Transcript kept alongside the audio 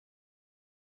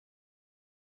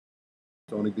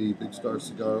Tony B, Big Star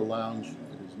Cigar Lounge.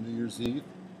 It is New Year's Eve,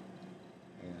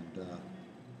 and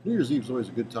New Year's Eve is always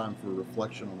a good time for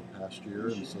reflection on the past year,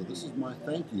 and so this is my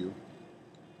thank you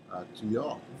to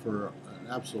y'all for an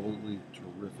absolutely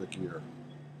terrific year.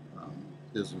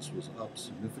 Business was up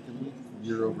significantly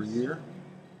year over year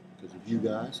because of you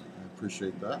guys. I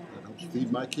appreciate that. That helps feed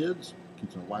my kids,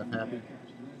 keeps my wife happy,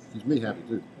 keeps me happy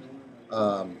too.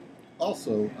 I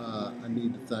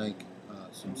need to thank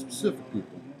some specific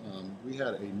people. We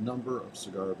had a number of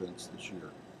cigar events this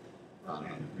year.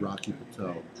 Rocky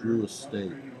Patel, Drew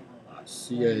Estate,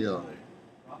 CAO,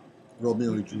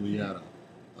 Romeo and Julieta,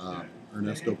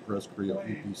 Ernesto Perez Carrillo,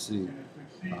 EPC,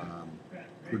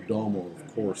 Perdomo,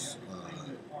 of course,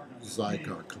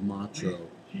 Zycar, Camacho,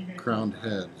 Crowned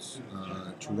Heads,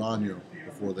 Tarano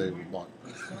before they were bought.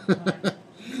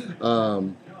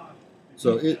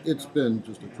 So it's been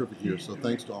just a terrific year. So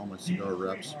thanks to all my cigar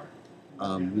reps.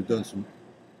 We've done some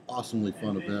awesomely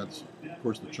fun events. Of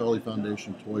course, the Charlie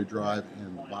Foundation Toy Drive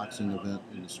and the boxing event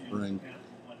in the spring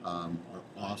are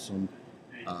awesome.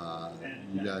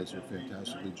 You guys are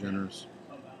fantastically generous.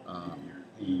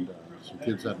 And some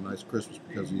kids had a nice Christmas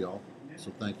because of y'all.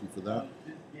 So thank you for that.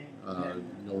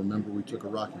 You'll remember we took a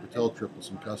Rocky Patel trip with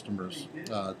some customers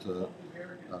to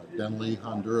Denali,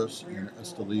 Honduras, and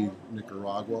Esteli,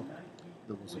 Nicaragua.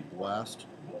 That was a blast.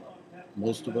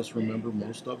 Most of us remember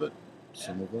most of it.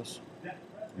 Some of us,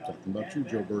 I'm talking about you,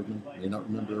 Joe Bergman, may not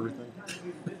remember everything,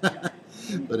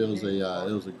 but it was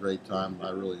a great time. I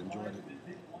really enjoyed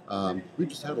it. We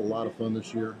just had a lot of fun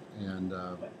this year, and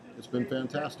it's been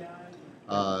fantastic.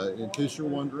 In case you're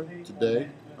wondering, today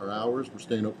our hours, we're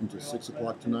staying open till 6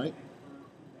 o'clock tonight,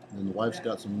 and the wife's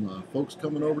got some folks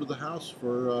coming over to the house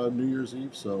for New Year's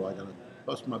Eve, so I gotta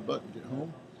bust my butt and get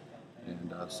home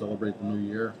and celebrate the new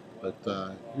year.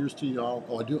 But here's to y'all.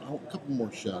 Oh, a couple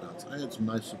more shout outs. I had some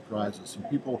nice surprises. Some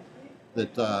people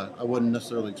that I wasn't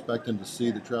necessarily expecting to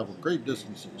see that traveled great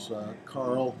distances.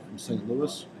 Carl from St.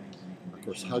 Louis. Of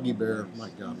course, Huggy Bear. My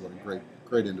God, what a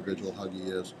great individual Huggy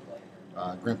is.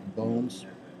 Grandpa Bones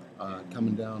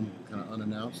coming down kind of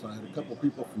unannounced. I had a couple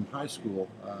people from high school.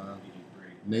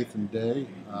 Nathan Day.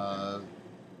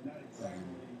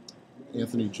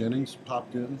 Anthony Jennings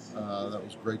popped in. That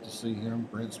was great to see him.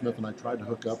 Brant Smith and I tried to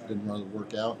hook up, didn't really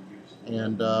work out.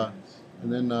 And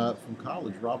then from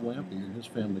college, Rob Lampy and his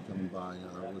family coming by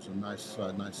was a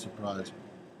nice surprise.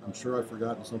 I'm sure I've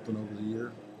forgotten something over the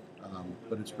year,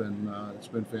 but it's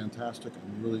been fantastic.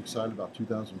 I'm really excited about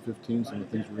 2015. Some of the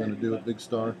things we're going to do at Big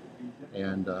Star,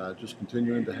 and just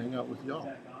continuing to hang out with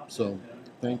y'all. So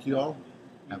thank you all.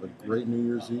 Have a great New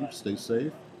Year's Eve. Stay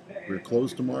safe. We're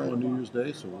closed tomorrow on New Year's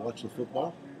Day, so we'll watch the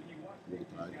football.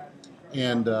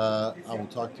 And I will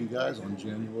talk to you guys on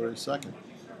January 2nd.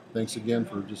 Thanks again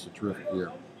for just a terrific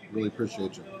year. Really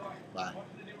appreciate you. Bye.